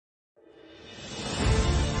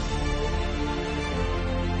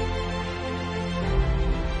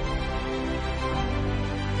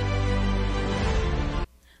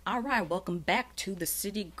Alright, welcome back to the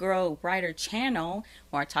City Girl Writer channel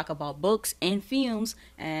where I talk about books and films,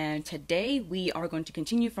 and today we are going to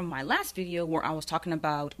continue from my last video where I was talking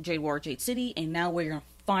about Jade War, Jade City, and now we're going to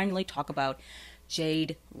finally talk about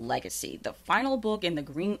Jade Legacy, the final book in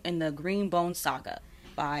the Green Bone saga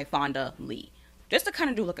by Fonda Lee. Just to kind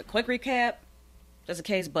of do like a quick recap, just in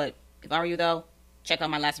case, but if I were you though, check out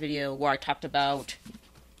my last video where I talked about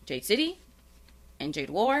Jade City and Jade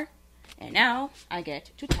War. And now I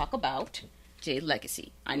get to talk about Jade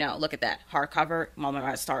Legacy. I know, look at that. Hardcover,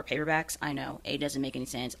 Mama Star paperbacks. I know, it doesn't make any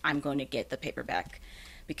sense. I'm going to get the paperback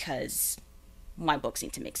because my books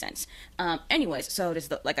need to make sense. Anyways, so this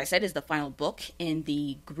is like I said, is the final book in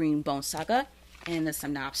the Green Bone saga. And the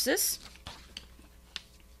synopsis.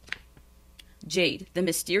 Jade, the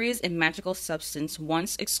mysterious and magical substance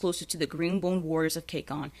once exclusive to the Greenbone warriors of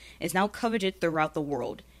Kakon, is now coveted throughout the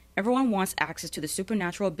world. Everyone wants access to the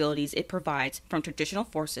supernatural abilities it provides, from traditional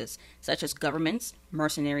forces such as governments,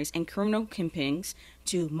 mercenaries, and criminal kingpins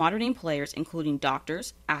to modern-day players including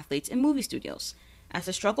doctors, athletes, and movie studios. As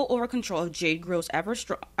the struggle over control of Jade grows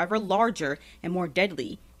ever larger and more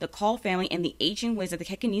deadly, the Call family and the ancient ways of the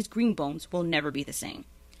Kekonese Greenbones will never be the same.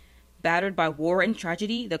 Battered by war and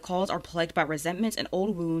tragedy, the Calls are plagued by resentments and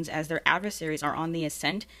old wounds as their adversaries are on the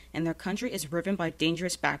ascent and their country is riven by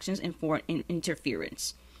dangerous factions and foreign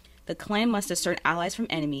interference. The clan must discern allies from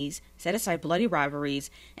enemies, set aside bloody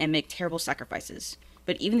rivalries, and make terrible sacrifices.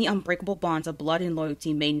 But even the unbreakable bonds of blood and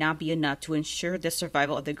loyalty may not be enough to ensure the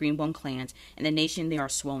survival of the Greenbone clans and the nation they are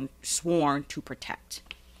sworn to protect.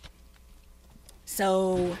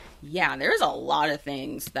 So, yeah, there's a lot of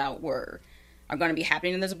things that are going to be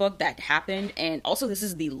happening in this book that happened. And also, this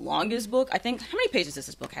is the longest book. I think, how many pages does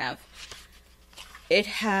this book have? It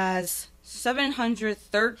has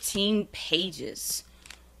 713 pages.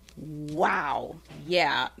 Wow.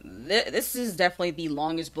 Yeah, this is definitely the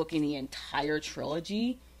longest book in the entire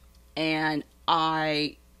trilogy, and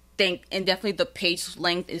I think, and definitely the page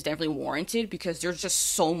length is definitely warranted because there's just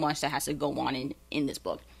so much that has to go on in this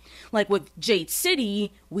book. Like with Jade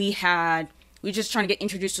City, we just trying to get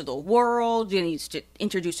introduced to the world, get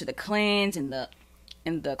introduced to the clans and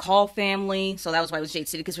the Call family, so that was why it was Jade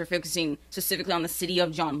City, because we're focusing specifically on the city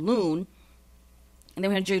of John Loon. And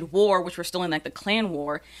then we had Jade War, which we're still in, like, the clan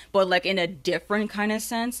war, but, like, in a different kind of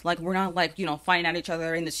sense. Like, we're not, like, fighting at each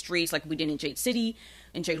other in the streets like we did in Jade City.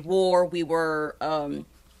 In Jade War, we were trying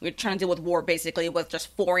to deal with war, basically, with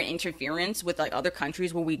just foreign interference with, like, other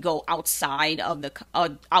countries where we go outside of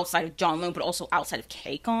outside of John Loon, but also outside of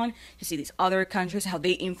Kakon to see these other countries, how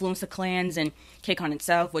they influence the clans and Kakon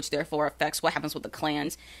itself, which therefore affects what happens with the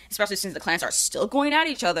clans, especially since the clans are still going at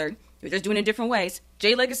each other. They're just doing it in different ways.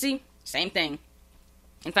 Jade Legacy, same thing.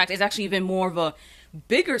 In fact, it's actually even more of a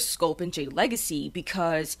bigger scope in Jade Legacy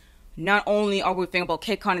because not only are we thinking about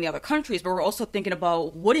Kakon and the other countries, but we're also thinking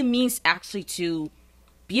about what it means actually to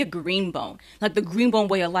be a Greenbone, like the Greenbone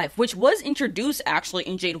way of life, which was introduced actually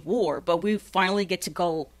in Jade War, but we finally get to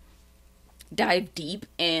go dive deep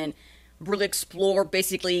and really explore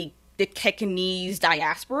basically the Kekonese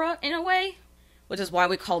diaspora in a way, which is why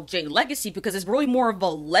we call Jade Legacy, because it's really more of a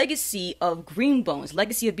legacy of Greenbones,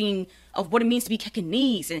 legacy of what it means to be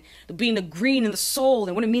Kekonese, and being the green in the soul,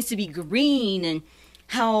 and what it means to be green, and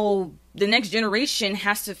how the next generation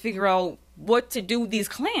has to figure out what to do with these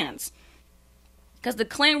clans. Because the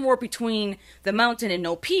clan war between the Mountain and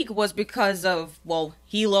No Peak was because of, well,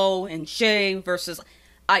 Hilo and Shay versus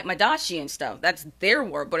Madashi and stuff. That's their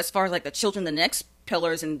war. But as far as, like, the children, the next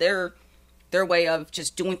pillars, and their way of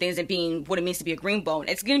just doing things and being what it means to be a Greenbone,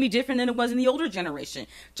 it's going to be different than it was in the older generation.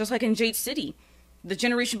 Just like in Jade City. The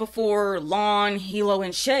generation before Lon, Hilo,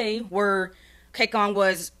 and Shay, where Kakon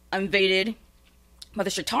was invaded by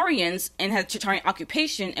the Chitarians and had Chitarian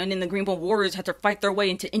occupation, and then the Greenbone warriors had to fight their way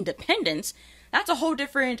into independence. That's a whole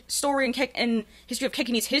different story and history of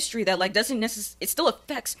Kekonese history that, like, doesn't necessarily, it still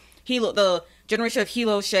affects Hilo, the generation of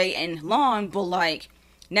Hilo, Shay, and Lon, but, like,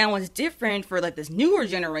 now it's different for, like, this newer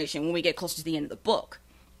generation when we get closer to the end of the book.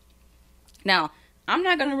 Now, I'm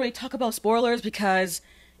not going to really talk about spoilers because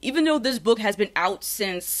even though this book has been out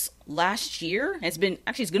since last year, it's going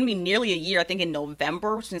to be nearly a year, I think in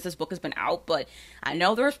November, since this book has been out, but I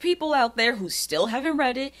know there's people out there who still haven't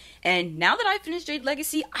read it, and now that I finished Jade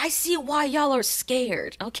Legacy, I see why y'all are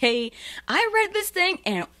scared, okay? I read this thing,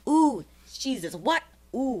 and ooh, Jesus, what?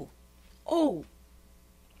 Ooh, oh.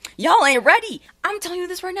 Y'all ain't ready. I'm telling you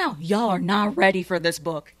this right now. Y'all are not ready for this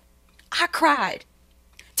book. I cried.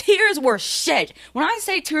 Tears were shed. When I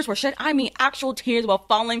say tears were shed, I mean actual tears were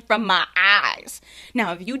falling from my eyes.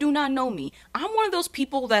 Now, if you do not know me, I'm one of those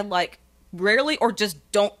people that, like, rarely or just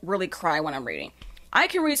don't really cry when I'm reading. I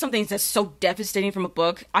can read something that's so devastating from a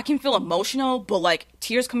book. I can feel emotional, but like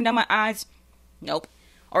tears coming down my eyes, nope.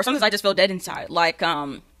 Or sometimes I just feel dead inside. Like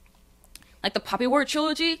the Poppy Word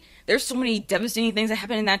trilogy. There's so many devastating things that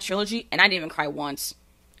happen in that trilogy, and I didn't even cry once.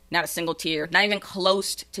 Not a single tear. Not even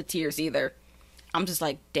close to tears either. I'm just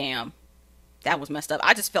like, damn, that was messed up.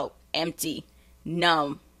 I just felt empty,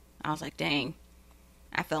 numb. I was like, dang,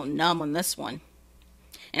 I felt numb on this one.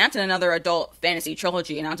 And that's another adult fantasy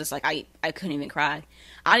trilogy, and I'm just like, I couldn't even cry.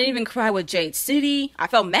 I didn't even cry with Jade City. I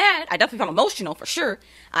felt mad. I definitely felt emotional, for sure.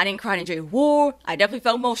 I didn't cry in Jade War. I definitely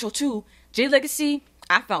felt emotional, too. Jade Legacy,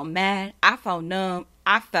 I felt mad. I felt numb.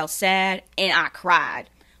 I felt sad, and I cried.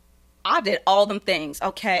 I did all them things,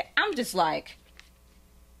 okay? I'm just like,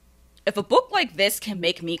 if a book like this can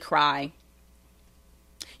make me cry,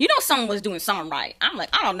 you know someone was doing something right. I'm like,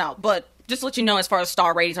 I don't know, but just to let you know, as far as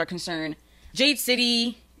star ratings are concerned, Jade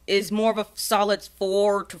City is more of a solid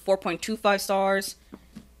 4 to 4.25 stars.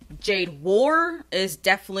 Jade War is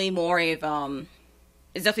definitely more of,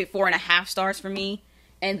 is definitely 4.5 stars for me.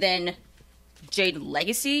 And then Jade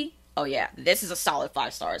Legacy, oh yeah, this is a solid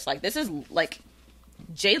 5 stars. Like, this is, like,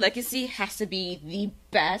 Jade Legacy has to be the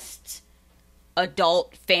best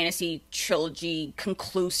adult fantasy trilogy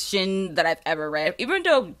conclusion that I've ever read. Even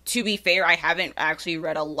though, to be fair, I haven't actually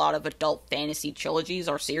read a lot of adult fantasy trilogies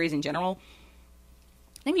or series in general.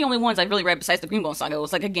 I think the only ones I've really read besides the Greenbone Saga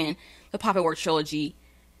was, like, again, the Poppy Word trilogy.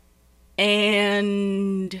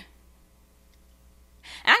 And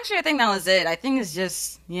actually, I think that was it. I think it's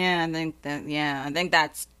just, I think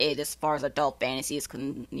that's it as far as adult fantasy is.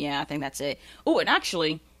 I think that's it. Oh, and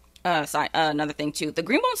actually, another thing too. The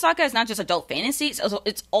Greenbone Saga is not just adult fantasy;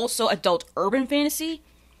 it's also adult urban fantasy.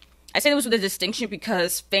 I say this with a distinction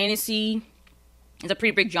because fantasy is a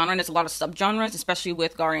pretty big genre, and there's a lot of subgenres, especially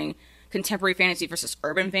with regarding contemporary fantasy versus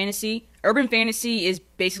urban fantasy. Urban fantasy is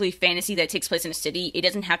basically fantasy that takes place in a city. It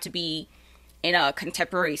doesn't have to be in a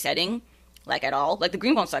contemporary setting, like, at all. Like the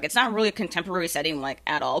Greenbone Saga, it's not really a contemporary setting, like,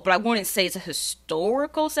 at all. But I wouldn't say it's a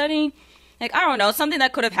historical setting. Like, I don't know, something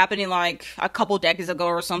that could have happened in, like, a couple decades ago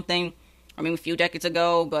or something. I mean, a few decades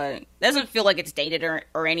ago, but it doesn't feel like it's dated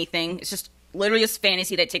or anything. It's just literally a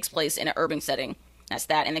fantasy that takes place in an urban setting. That's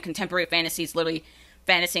that. And the contemporary fantasy is literally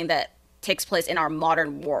fantasy that takes place in our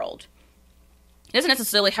modern world. It doesn't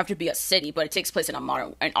necessarily have to be a city, but it takes place in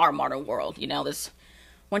our modern world. You know, there's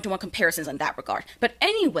one-to-one comparisons in that regard. But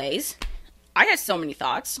anyways, I had so many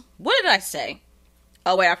thoughts. What did I say?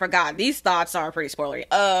 Oh, wait, I forgot. These thoughts are pretty spoilery.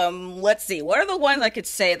 Let's see. What are the ones I could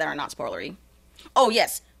say that are not spoilery? Oh,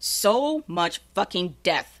 yes. So much fucking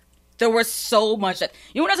death. There was so much death.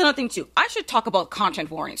 You know what, that's another thing, too. I should talk about content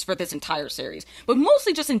warnings for this entire series. But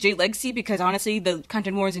mostly just in Jade Legacy, because honestly, the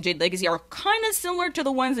content warnings in Jade Legacy are kind of similar to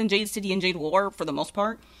the ones in Jade City and Jade War, for the most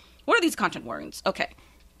part. What are these content warnings? Okay.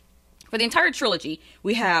 For the entire trilogy,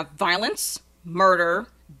 we have violence, murder,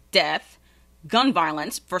 death, gun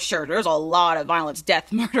violence, for sure. There's a lot of violence,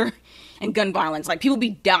 death, murder, and gun violence. Like, people be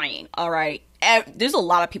dying, alright? There's a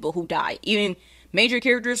lot of people who die. Even major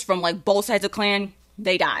characters from, like, both sides of the clan,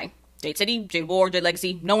 they die. Jade City, Jade War, Jade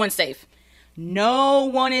Legacy, no one's safe. No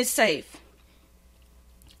one is safe.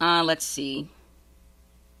 Let's see.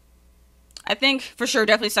 I think, for sure,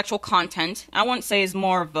 definitely sexual content. I wouldn't say is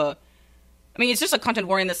more of a... I mean, it's just a content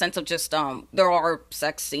warning in the sense of just, there are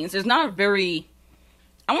sex scenes. There's not a very...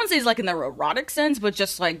 I wouldn't say it's like in the erotic sense, but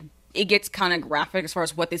just like, it gets kind of graphic as far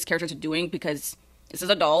as what these characters are doing, because this is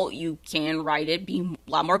adult, you can write it, be a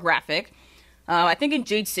lot more graphic. I think in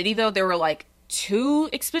Jade City, though, there were like 2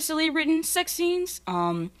 explicitly written sex scenes.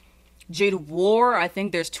 Jade War, I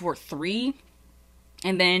think there's 2 or 3.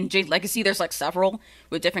 And then Jade Legacy, there's like several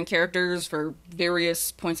with different characters for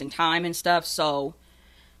various points in time and stuff. So,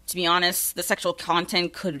 to be honest, the sexual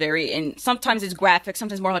content could vary, and sometimes it's graphic,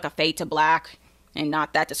 sometimes more like a fade to black and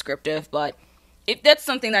not that descriptive. But if that's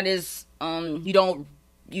something that is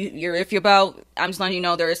you're iffy about, I'm just letting you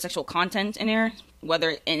know there is sexual content in there, whether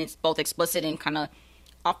and it's both explicit and kind of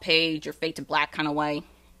off page or fade to black kind of way.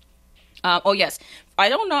 Oh yes, I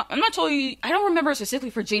don't know. I'm not telling you. I don't remember specifically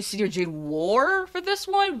for Jade City or Jade War for this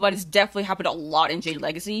one, but it's definitely happened a lot in Jade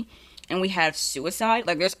Legacy. And we have suicide.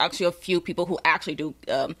 Like, there's actually a few people who actually do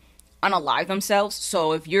unalive themselves.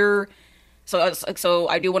 So if you're, so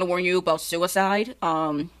I do want to warn you about suicide.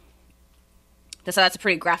 That's a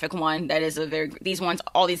pretty graphic one. That is a very, these ones,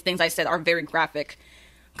 all these things I said are very graphic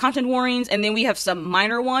content warnings. And then we have some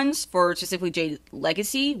minor ones for specifically Jade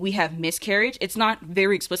Legacy. We have miscarriage. It's not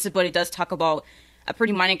very explicit, but it does talk about a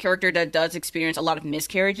pretty minor character that does experience a lot of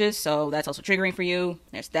miscarriages. So that's also triggering for you.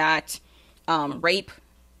 There's that. Rape.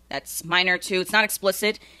 That's minor too. It's not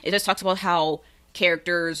explicit. It just talks about how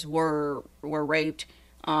characters were raped.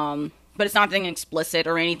 but it's not anything explicit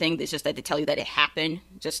or anything. It's just that they tell you that it happened,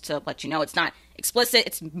 just to let you know. It's not explicit,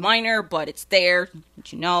 it's minor, but it's there,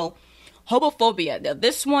 let you know. Homophobia. Now,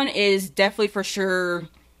 this one is definitely for sure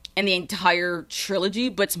in the entire trilogy,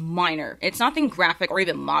 but it's minor. It's nothing graphic or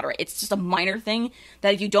even moderate. It's just a minor thing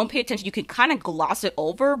that if you don't pay attention, you can kind of gloss it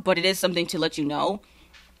over, but it is something to let you know.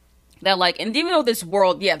 That, like, and even though this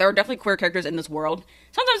world, yeah, there are definitely queer characters in this world.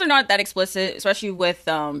 Sometimes they're not that explicit, especially with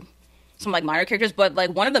some, like, minor characters. But, like,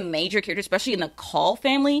 one of the major characters, especially in the Call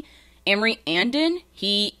family, Emery Andon,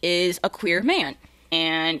 he is a queer man.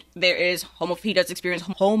 And there is, he does experience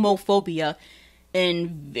homophobia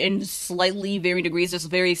in slightly varying degrees. Just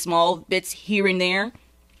very small bits here and there.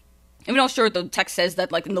 Even though, sure, the text says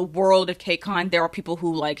that, like, in the world of K-Con, there are people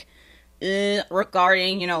who, like,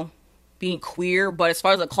 regarding, you know, being queer, but as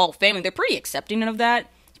far as the Call family, they're pretty accepting of that,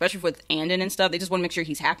 especially with Andon and stuff. They just want to make sure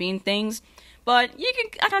he's happy and things. But you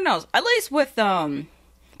can, I don't know, at least with, but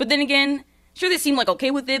then again, sure, they seem like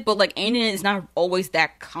okay with it, but like Andon is not always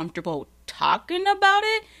that comfortable talking about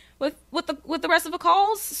it with the rest of the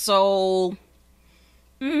Calls, so,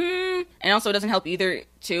 and also it doesn't help either,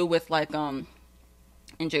 too, with like,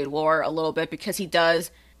 in Jade War a little bit, because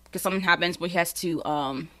something happens where he has to,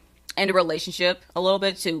 end a relationship a little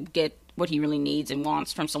bit to get what he really needs and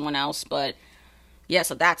wants from someone else. But yeah,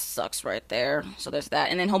 so that sucks right there. So there's that.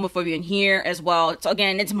 And then homophobia in here as well. So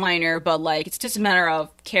again, it's minor, but like it's just a matter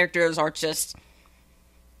of characters are just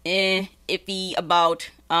iffy about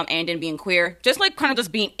Andon being queer. Just like kind of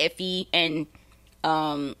just being iffy and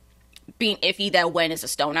being iffy that Wen is a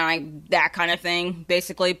stone eye, that kind of thing,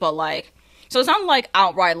 basically. But like, so it's not like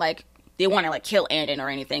outright like they want to like kill Andon or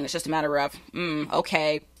anything. It's just a matter of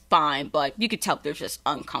okay, fine, but you could tell they're just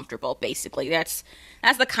uncomfortable, basically. That's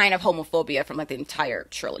the kind of homophobia from like the entire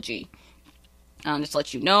trilogy. Just to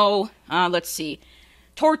let you know. Let's see.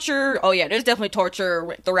 Torture. Oh yeah, there's definitely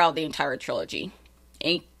torture throughout the entire trilogy.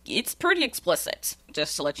 It's pretty explicit,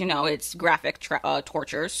 just to let you know. It's graphic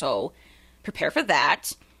torture, so prepare for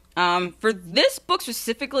that. For this book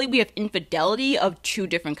specifically, we have infidelity of two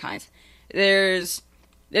different kinds. There's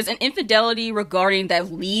an infidelity regarding that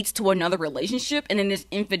leads to another relationship, and then there's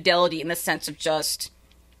infidelity in the sense of just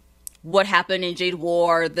what happened in Jade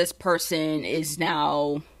War. This person is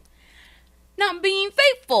now not being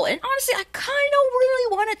faithful. And honestly, I kind of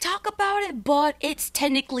really want to talk about it, but it's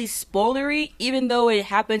technically spoilery, even though it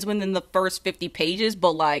happens within the first 50 pages.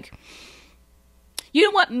 But like, you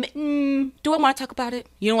know what? Do I want to talk about it?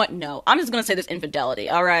 You know what? No. I'm just going to say there's infidelity,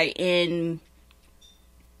 alright? And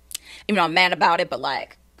even though I'm mad about it, but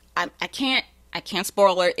like, I can't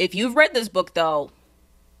spoil it. If you've read this book, though,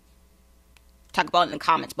 talk about it in the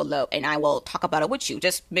comments below, and I will talk about it with you.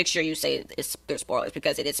 Just make sure you say there's spoilers,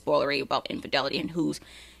 because it is spoilery about infidelity and who's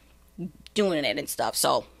doing it and stuff.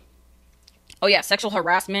 So, oh yeah, sexual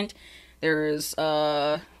harassment. There's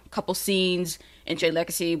a couple scenes in Jade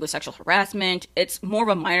Legacy with sexual harassment. It's more of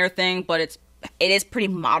a minor thing, but it is pretty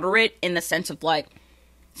moderate in the sense of like,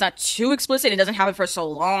 it's not too explicit. It doesn't happen for so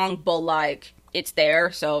long, but like, it's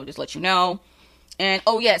there, so just let you know. And,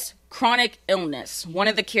 oh yes, chronic illness. One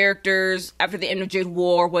of the characters, after the end of Jade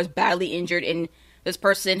War, was badly injured, and this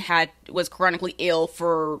person was chronically ill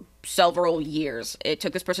for several years. It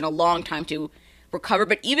took this person a long time to recover,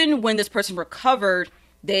 but even when this person recovered,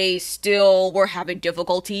 they still were having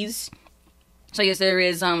difficulties. So yes, there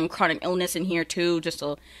is chronic illness in here too, just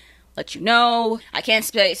to let you know. I can't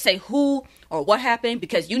say who or what happened,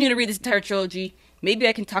 because you need to read this entire trilogy. Maybe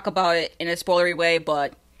I can talk about it in a spoilery way,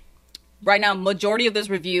 but right now, majority of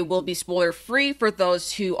this review will be spoiler-free for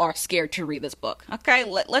those who are scared to read this book. Okay,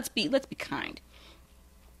 let's be kind.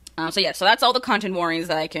 So yeah, so that's all the content warnings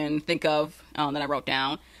that I can think of that I wrote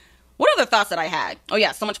down. What other thoughts that I had? Oh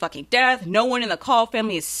yeah, so much fucking death. No one in the Call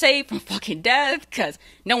family is safe from fucking death, because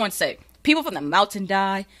no one's safe. People from the mountain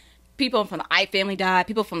die. People from the Eye family die.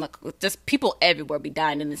 People everywhere be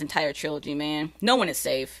dying in this entire trilogy, man. No one is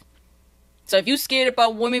safe. So if you're scared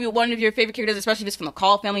about maybe one of your favorite characters, especially if it's from the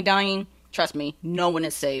Call family dying, trust me, no one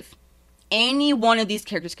is safe. Any one of these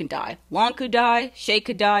characters can die. Lon could die, Shay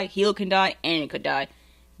could die, Hilo can die, Annie could die,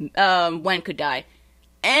 Wen could die.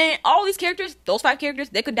 And all these characters, those 5 characters,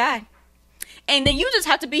 they could die. And then you just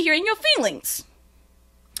have to be here in your feelings.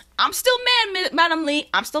 I'm still mad, Madam Lee.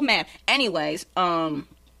 I'm still mad. Anyways, oh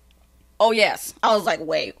yes. I was like,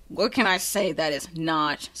 wait, what can I say that is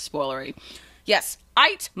not spoilery? Yes,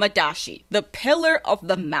 Ait Madashi, the Pillar of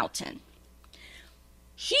the Mountain.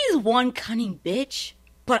 She's one cunning bitch,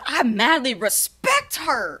 but I madly respect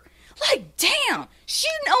her. Like, damn, she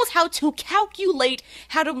knows how to calculate,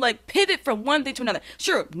 how to, like, pivot from one thing to another.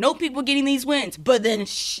 Sure, no people getting these wins, but then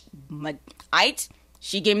Ait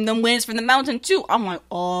She gave him them wins from the mountain too. I'm like,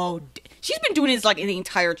 oh, she's been doing this like in the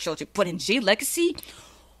entire trilogy. But in Jade Legacy,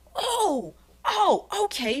 oh,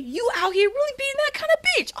 okay, you out here really being that kind of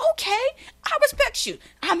bitch. Okay, I respect you.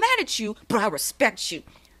 I'm mad at you, but I respect you.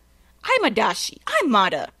 I'm Adachi. I'm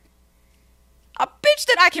Mada. A bitch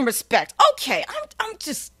that I can respect. Okay, I'm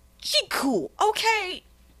just, she cool. Okay,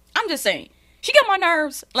 I'm just saying. She got my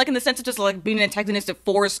nerves, like in the sense of just like being an antagonistic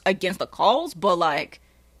force against the cause, but like,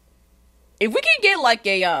 if we can get like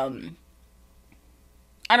a,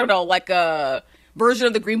 I don't know, like a version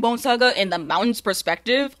of the Greenbone saga in the mountain's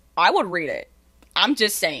perspective, I would read it. I'm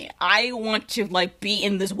just saying, I want to like be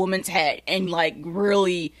in this woman's head and like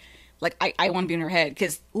really, like I want to be in her head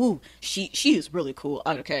because ooh, she is really cool.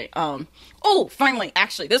 Okay, oh, finally,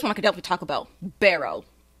 actually, this one I could definitely talk about. Barrow.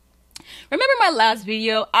 Remember my last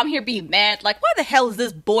video? I'm here being mad. Like, why the hell is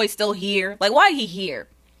this boy still here? Like, why is he here?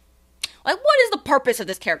 Like, what is the purpose of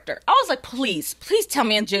this character? I was like, please tell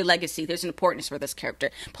me in Jade Legacy there's an importance for this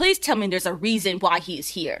character. Please tell me there's a reason why he is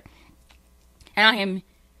here. And I am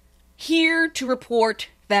here to report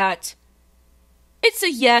that it's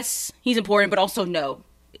a yes, he's important, but also no,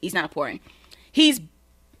 he's not important.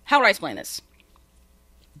 How do I explain this?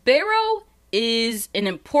 Barrow is an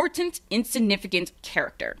important, insignificant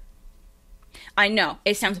character. I know,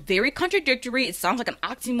 it sounds very contradictory, it sounds like an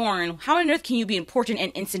oxymoron. How on earth can you be important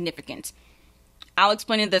and insignificant? I'll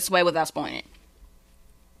explain it this way without spoiling it.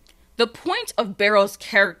 The point of Barrow's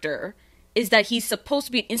character is that he's supposed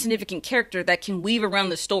to be an insignificant character that can weave around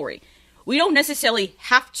the story. We don't necessarily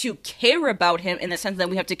have to care about him in the sense that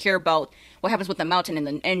we have to care about what happens with the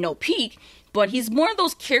mountain and No Peak, but he's one of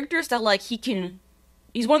those characters that like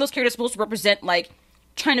he's one of those characters supposed to represent like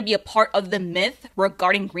trying to be a part of the myth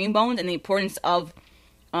regarding Greenbones and the importance of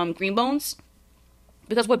Greenbones.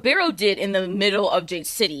 Because what Barrow did in the middle of Jade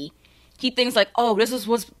City, he thinks like, oh,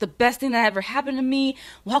 was the best thing that ever happened to me.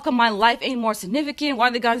 Well, how come my life ain't more significant? Why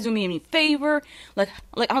are the guys doing me any favor? Like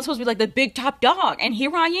I'm supposed to be like the big top dog, and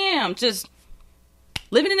here I am, just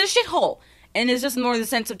living in a shithole. And it's just more in the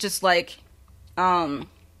sense of just like, it's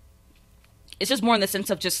just more in the sense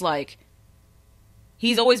of just like,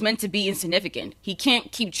 he's always meant to be insignificant. He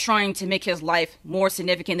can't keep trying to make his life more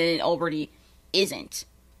significant than it already isn't.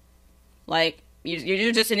 Like,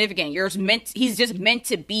 you're just significant. He's just meant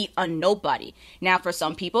to be a nobody. Now, for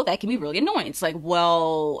some people, that can be really annoying. It's like,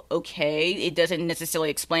 well, okay, it doesn't necessarily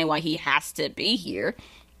explain why he has to be here.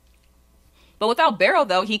 But without Barrow,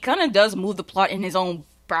 though, he kind of does move the plot in his own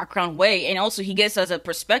background way. And also, he gives us a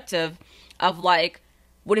perspective of, like,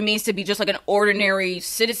 what it means to be just like an ordinary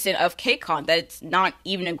citizen of K-Con, that's not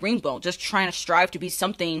even a Greenbone, just trying to strive to be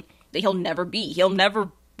something that he'll never be. He'll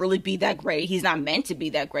never really be that great. He's not meant to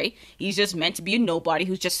be that great. He's just meant to be a nobody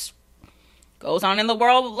who just goes on in the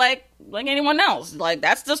world like anyone else. Like,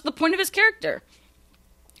 that's just the point of his character.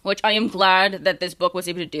 Which I am glad that this book was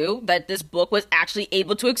able to do, that this book was actually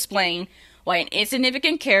able to explain why an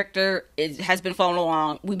insignificant character has been following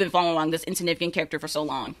along. We've been following along this insignificant character for so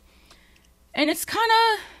long. And it's kind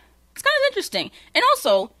of interesting. And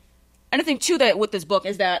also, another thing too that with this book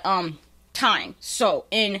is that time. So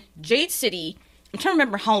in Jade City, I'm trying to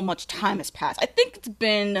remember how much time has passed. I think it's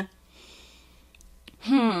been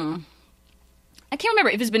I can't remember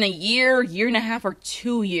if it's been a year and a half, or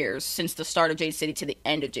 2 years since the start of Jade City to the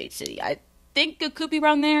end of Jade City. I think it could be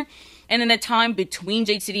around there. And then the time between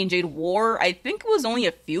Jade City and Jade War, I think it was only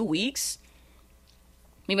a few weeks.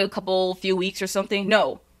 Maybe few weeks or something.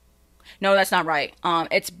 No, that's not right.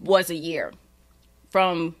 It was a year.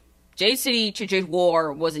 From Jade City to Jade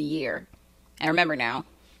War was a year. I remember now.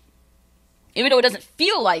 Even though it doesn't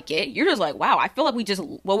feel like it, you're just like, wow, I feel like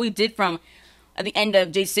what we did from at the end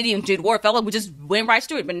of Jade City and Jade War, felt like we just went right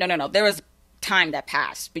through it. But no. There was time that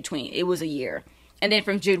passed between. It was a year. And then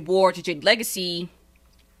from Jade War to Jade Legacy,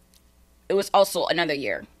 it was also another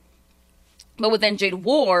year. But within Jade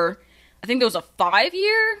War, I think there was a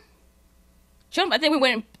 5-year jump. I think we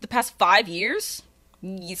went the past 5 years.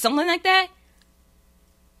 Something like that.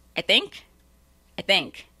 I think.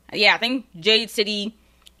 Yeah, I think Jade City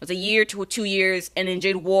was a year to 2 years. And then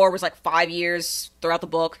Jade War was like 5 years throughout the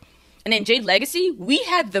book. And then Jade Legacy, we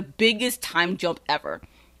had the biggest time jump ever.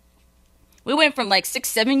 We went from like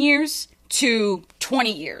 6-7 years to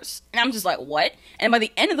 20 years. And I'm just like, what? And by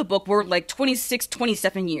the end of the book, we're like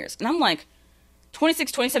 26-27 years. And I'm like,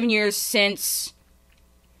 26-27 years since,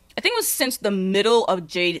 I think it was since the middle of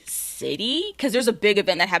Jade City, because there's a big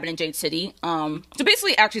event that happened in Jade City. So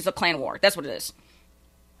basically, actually, it's a clan war. That's what it is.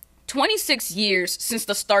 26 years since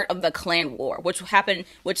the start of the clan war, which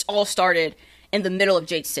all started in the middle of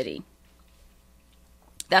Jade City.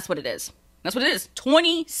 That's what it is.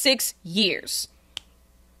 26 years.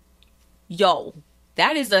 Yo,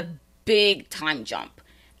 that is a big time jump.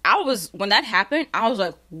 When that happened, I was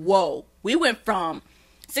like, whoa, we went from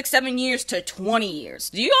 6-7 years to 20 years.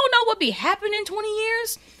 Do you all know what be happening in 20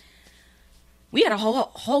 years? We had a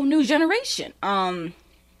whole new generation.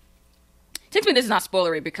 Technically this is not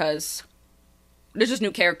spoilery because there's just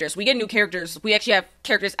new characters. We get new characters. We actually have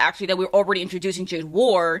characters that we're already introducing Jade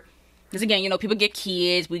War. Because again, people get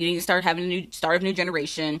kids. We need to start having a new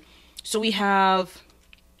generation. So we have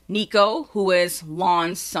Nico, who is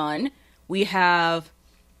Lan's son. We have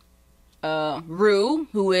Rue,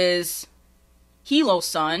 who is Hilo's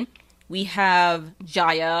son. We have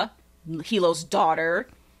Jaya, Hilo's daughter,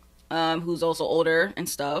 who's also older and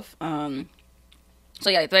stuff. So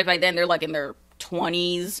yeah, by then they're like in their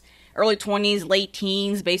 20s, early 20s, late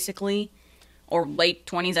teens, basically. Or late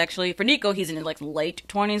 20s, actually. For Nico, he's in like late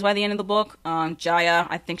 20s by the end of the book. Jaya,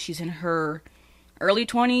 I think she's in her early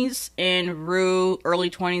 20s. And Rue, early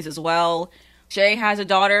 20s as well. Shay has a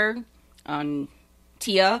daughter,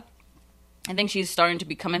 Tia. I think she's starting to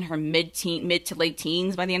become in her mid to late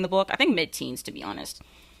teens by the end of the book. I think mid-teens, to be honest.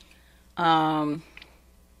 Oh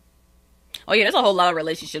yeah, there's a whole lot of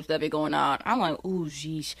relationships that be going on. I'm like, ooh,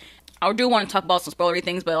 jeez. I do want to talk about some spoilery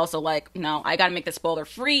things, but also like, no, I gotta make this spoiler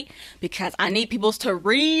free because I need people to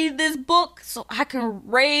read this book so I can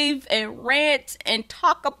rave and rant and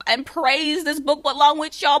talk up and praise this book along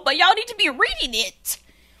with y'all. But y'all need to be reading it.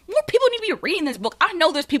 More people need to be reading this book. I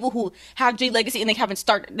know there's people who have Jade Legacy and they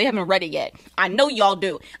haven't read it yet. I know y'all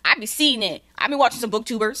do. I be seeing it. I be watching some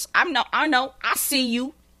booktubers. I know. I see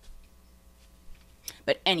you.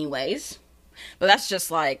 But anyways. But that's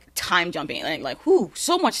just like time jumping. Like, whoo,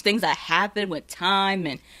 so much things that happen with time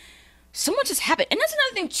and so much has happened. And that's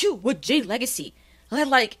another thing too with Jade Legacy.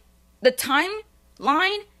 Like the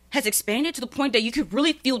timeline has expanded to the point that you could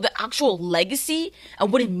really feel the actual legacy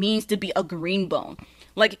of what it means to be a Greenbone.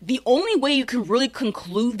 Like the only way you can really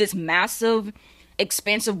conclude this massive,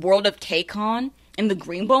 expansive world of K-Con and the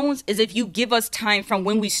Greenbones is if you give us time from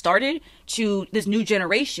when we started to this new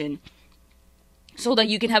generation. So that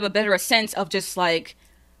you can have a better sense of just, like,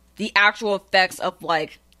 the actual effects of,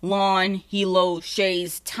 like, Lan, Hilo,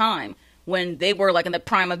 Shay's time. When they were, like, in the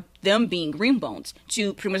prime of them being Greenbones.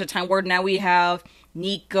 To pretty much the time where now we have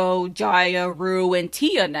Nico, Jaya, Rue, and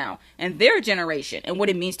Tia now. And their generation. And what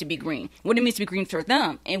it means to be green. What it means to be green for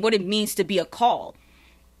them. And what it means to be a call.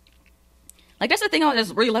 Like, that's the thing I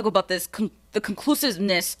just really like about this. The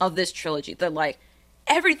conclusiveness of this trilogy. That, like,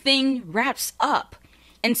 everything wraps up.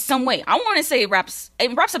 In some way. I want to say it wraps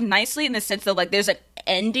up nicely in the sense that, like, there's an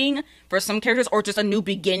ending for some characters or just a new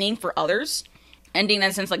beginning for others. Ending in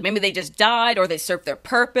that sense, like, maybe they just died or they served their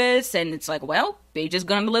purpose and it's like, well, they just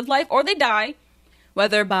gonna live life or they die.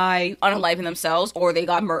 Whether by unaliving themselves or they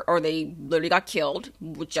got or they literally got killed.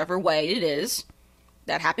 Whichever way it is.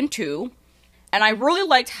 That happened too. And I really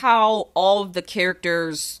liked how all of the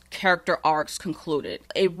characters' character arcs concluded.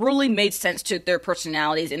 It really made sense to their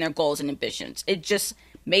personalities and their goals and ambitions. It just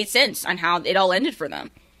made sense on how it all ended for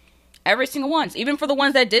them. Every single one. Even for the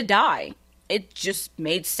ones that did die. It just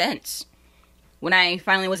made sense. When I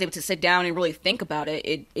finally was able to sit down and really think about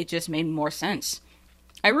it, it just made more sense.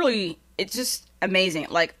 It's just amazing.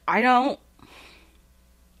 Like, I'm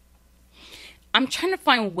trying to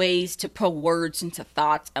find ways to put words into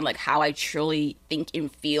thoughts and, like, how I truly think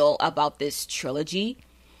and feel about this trilogy.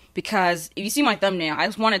 Because if you see my thumbnail, I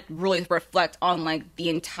just want to really reflect on, like, the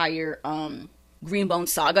entire, Greenbone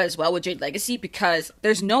saga as well with Jade Legacy. Because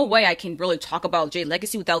there's no way I can really talk about Jade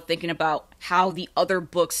Legacy without thinking about how the other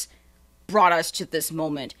books brought us to this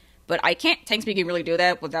moment. But I can't, technically speaking, really do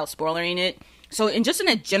that without spoiling it. So, in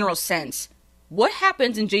a general sense, what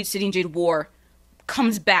happens in Jade City and Jade War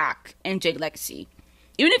comes back in Jade Legacy.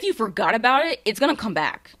 Even if you forgot about it, it's gonna come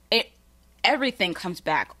back. Everything comes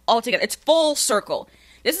back all together. It's full circle.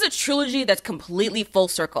 This is a trilogy that's completely full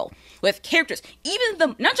circle with characters,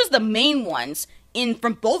 even not just the main ones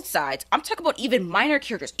from both sides. I'm talking about even minor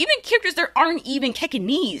characters, even characters that aren't even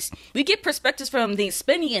Kekanese. We get perspectives from the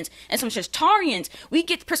Espinians and some Shatarians. We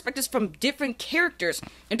get perspectives from different characters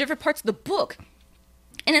in different parts of the book,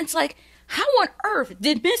 and it's like, how on earth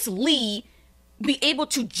did Miss Lee be able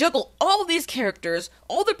to juggle all of these characters,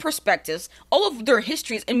 all their perspectives, all of their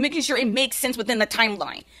histories, and making sure it makes sense within the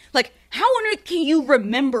timeline? Like, how on earth can you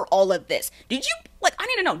remember all of this? I need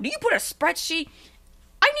to know, do you put a spreadsheet?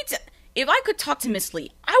 If I could talk to Miss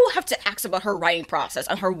Lee, I will have to ask about her writing process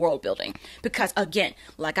and her world building. Because, again,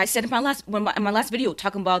 like I said in my last video,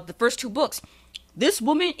 talking about the first two books, this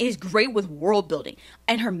woman is great with world building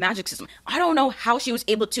and her magic system. I don't know how she was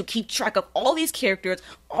able to keep track of all these characters,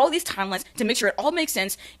 all these timelines, to make sure it all makes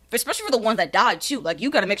sense, especially for the ones that died too. Like, you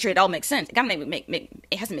gotta make sure it all makes sense. It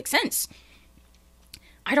has to make sense.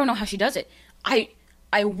 I don't know how she does it.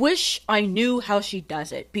 I wish I knew how she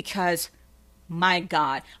does it, because my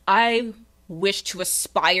God, I wish to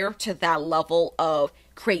aspire to that level of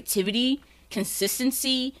creativity,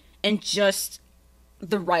 consistency, and just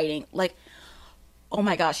the writing. Like, oh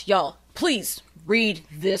my gosh, y'all, please read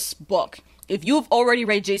this book. If you've already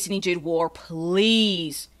read Jason and Jade War,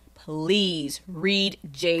 please read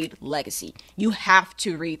Jade Legacy. You have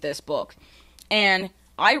to read this book. And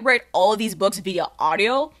I read all of these books via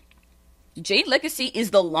audio. Jade Legacy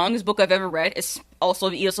is the longest book I've ever read. It's also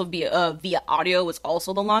via audio. It's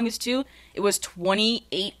also the longest too. It was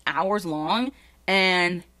 28 hours long.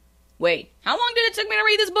 And wait, how long did it take me to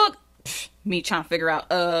read this book? Me trying to figure out,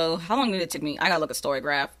 how long did it take me? I gotta look at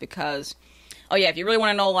StoryGraph, because, oh yeah, if you really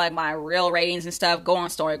want to know, like, my real ratings and stuff, go on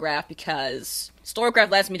StoryGraph, because StoryGraph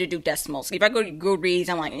lets me to do decimals. So if I go to Goodreads,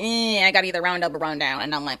 I'm like, I gotta either round up or round down,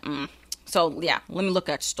 and I'm like, So, yeah, let me look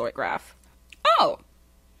at StoryGraph. Oh!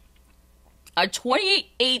 A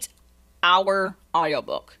 28-hour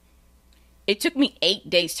audiobook. It took me 8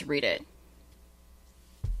 days to read it.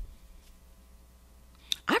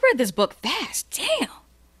 I read this book fast. Damn!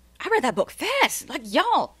 I read that book fast. Like,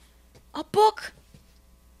 y'all, a book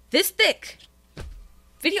this thick,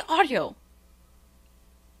 video audio,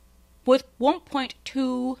 with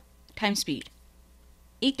 1.2 times speed.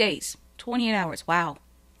 8 days, 28 hours. Wow.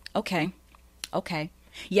 Okay.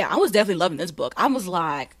 Yeah, I was definitely loving this book. I was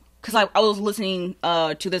like, because I was listening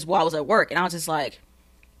to this while I was at work, and I was just like,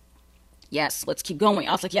 yes, let's keep going.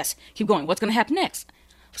 I was like, yes, keep going. What's going to happen next?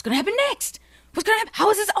 What's going to happen next? What's going to happen? How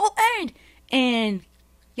does this all end? And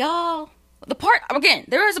y'all, the part, again,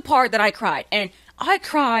 there is a part that I cried. And I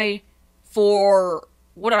cried for,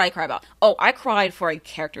 what did I cry about? Oh, I cried for a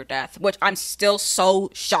character death, which I'm still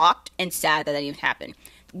so shocked and sad that even happened.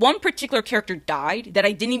 One particular character died that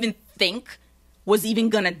I didn't even think was even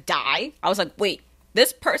gonna die. I was like, wait,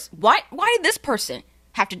 this person, why did this person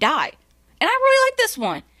have to die? And I really like this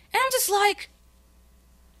one. And I'm just like,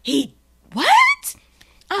 what?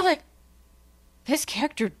 I was like, this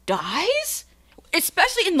character dies?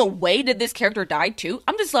 Especially in the way that this character died, too.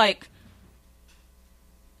 I'm just like,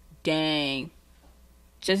 dang.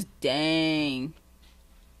 Just dang.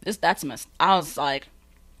 That's a mess. I was like,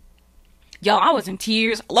 yo, I was in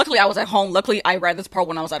tears. Luckily, I was at home. Luckily, I read this part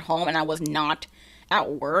when I was at home and I was not at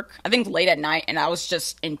work. I think late at night, and I was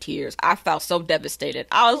just in tears. I felt so devastated.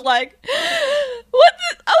 I was like, what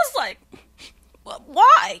the? I was like,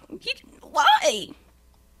 why? Why?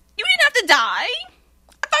 You didn't have to die.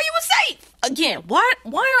 I thought you were safe. Again, why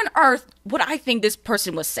on earth would I think this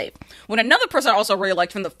person was safe when another person I also really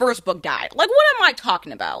liked from the first book died? Like, what am I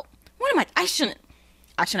talking about? I shouldn't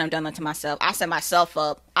have done that to myself. I set myself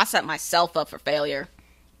up for failure.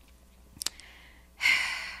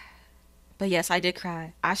 But yes, I did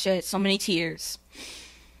cry. I shed so many tears.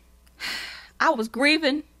 I was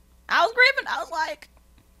grieving. I was like,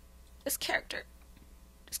 this character,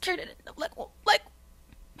 like,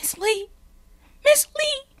 Miss Lee.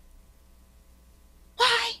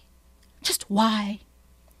 Why? Just why?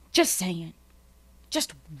 Just saying.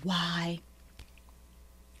 Just why?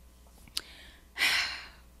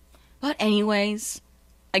 But anyways,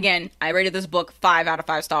 again, I rated this book 5 out of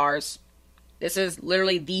 5 stars. This is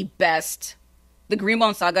literally the best. The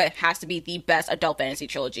Greenbone Saga has to be the best adult fantasy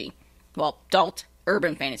trilogy. Well, adult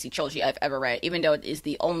urban fantasy trilogy I've ever read, even though it is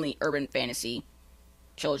the only urban fantasy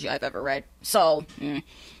trilogy I've ever read. So,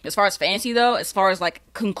 as far as fantasy though, as far as like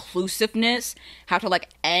conclusiveness, how to like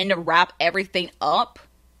wrap everything up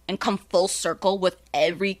and come full circle with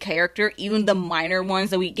every character, even the minor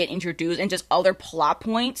ones that we get introduced, and just other plot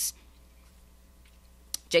points.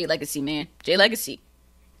 Jade Legacy, man. Jade Legacy.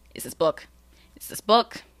 It's this book.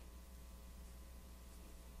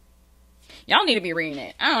 Y'all need to be reading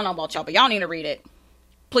it. I don't know about y'all, but y'all need to read it.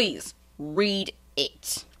 Please, read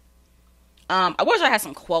it. I wish I had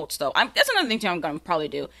some quotes, though. That's another thing, too, I'm going to probably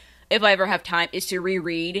do, if I ever have time, is to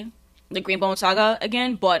reread the Greenbone Saga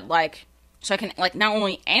again, but, like, so I can, like, not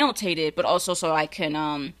only annotate it, but also so I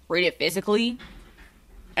can, read it physically.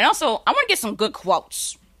 And also, I want to get some good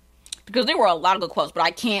quotes. Because there were a lot of good quotes, but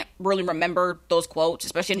I can't really remember those quotes,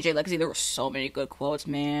 especially in Jade Legacy. There were so many good quotes,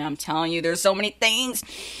 man. I'm telling you, there's so many things.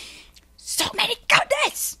 So many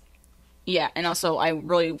goodness! Yeah, and also, I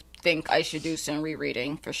really think I should do some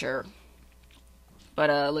rereading, for sure. But,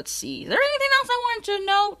 let's see. Is there anything else I wanted to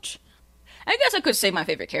note? I guess I could say my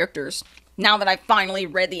favorite characters. Now that I've finally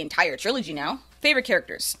read the entire trilogy now. Favorite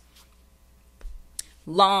characters.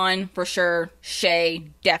 Lon, for sure. Shay,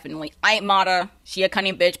 definitely. Aunt Mata, she a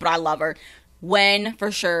cunning bitch, but I love her. Wen, for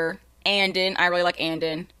sure. Andon, I really like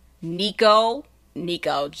Andon. Nico,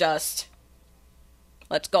 just...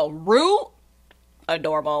 let's go. Rue,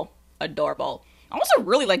 adorable. Adorable. I also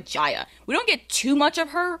really like Jaya. We don't get too much of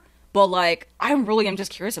her, but like, I'm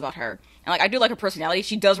just curious about her. And like, I do like her personality.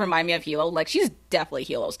 She does remind me of Hilo. Like, she's definitely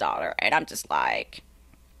Hilo's daughter. And I'm just like...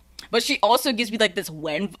 But she also gives me like this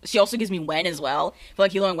Wen. She also gives me Wen as well. For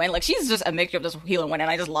like Hilo and Wen. Like, she's just a mixture of just Hilo and Wen, and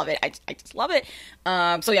I just love it. I just love it.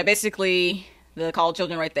 So yeah, basically, the college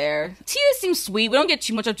children right there. Tia seems sweet. We don't get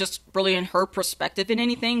too much of just really in her perspective in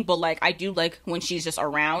anything, but like, I do like when she's just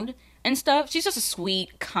around and stuff. She's just a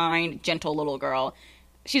sweet, kind, gentle little girl.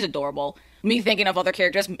 She's adorable. Me thinking of other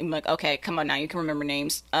characters, I'm like, okay, come on now, you can remember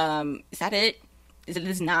names. Is that it? Is it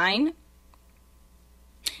this 9?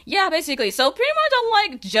 Yeah, basically. So pretty much I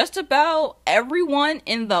like just about everyone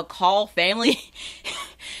in the Call family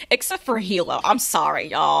except for Hilo. I'm sorry,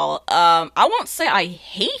 y'all. I won't say I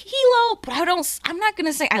hate Hilo, but I'm not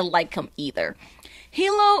gonna say I like him either.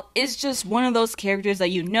 Hilo is just one of those characters that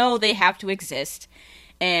you know they have to exist.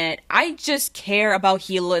 And I just care about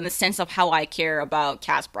Hilo in the sense of how I care about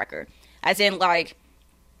Casbreaker. As in, like,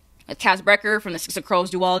 Casbreaker from the Six of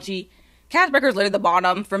Crows duology. Casbreaker is literally the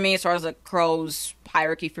bottom for me as far as the Crows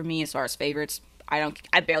hierarchy for me as far as favorites.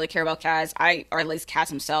 I barely care about Kaz. Or at least Kaz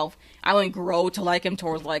himself. I only grow to like him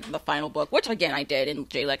towards, like, the final book. Which, again, I did in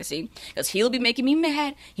Jade Legacy. Because he'll be making me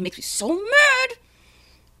mad. He makes me so mad.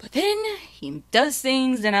 But then, he does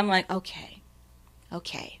things, and I'm like, okay.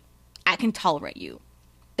 I can tolerate you.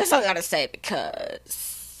 That's all I gotta say,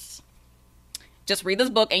 because... Just read this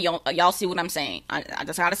book, and y'all see what I'm saying. I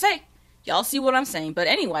just gotta say. Y'all see what I'm saying. But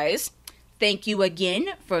anyways... Thank you again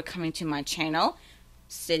for coming to my channel,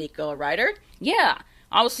 City Girl Writer. Yeah,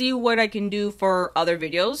 I'll see what I can do for other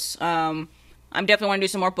videos. I'm definitely want to do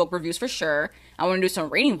some more book reviews for sure. I want to do some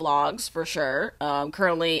reading vlogs for sure.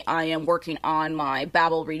 Currently, I am working on my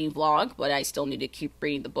Babel reading vlog, but I still need to keep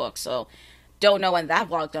reading the book, so don't know when that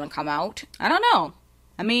vlog's gonna come out. I don't know.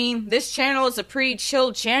 I mean, this channel is a pretty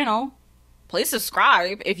chill channel. Please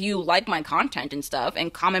subscribe if you like my content and stuff,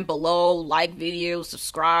 and comment below, like videos,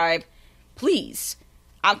 subscribe. Please.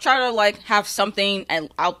 I'll try to, like, have something,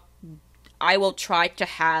 and I will try to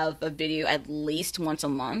have a video at least once a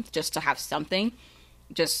month, just to have something.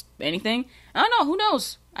 Just anything. I don't know, who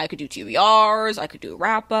knows? I could do TBRs, I could do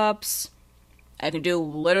wrap-ups, I could do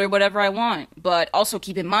literally whatever I want. But also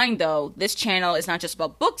keep in mind, though, this channel is not just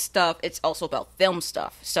about book stuff, it's also about film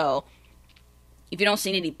stuff. So, if you don't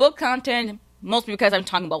see any book content, mostly because I'm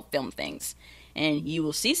talking about film things. And you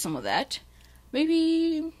will see some of that.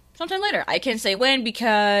 Maybe... sometime later. I can't say when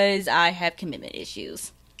because I have commitment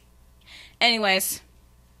issues. Anyways,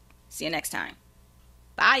 see you next time.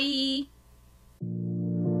 Bye!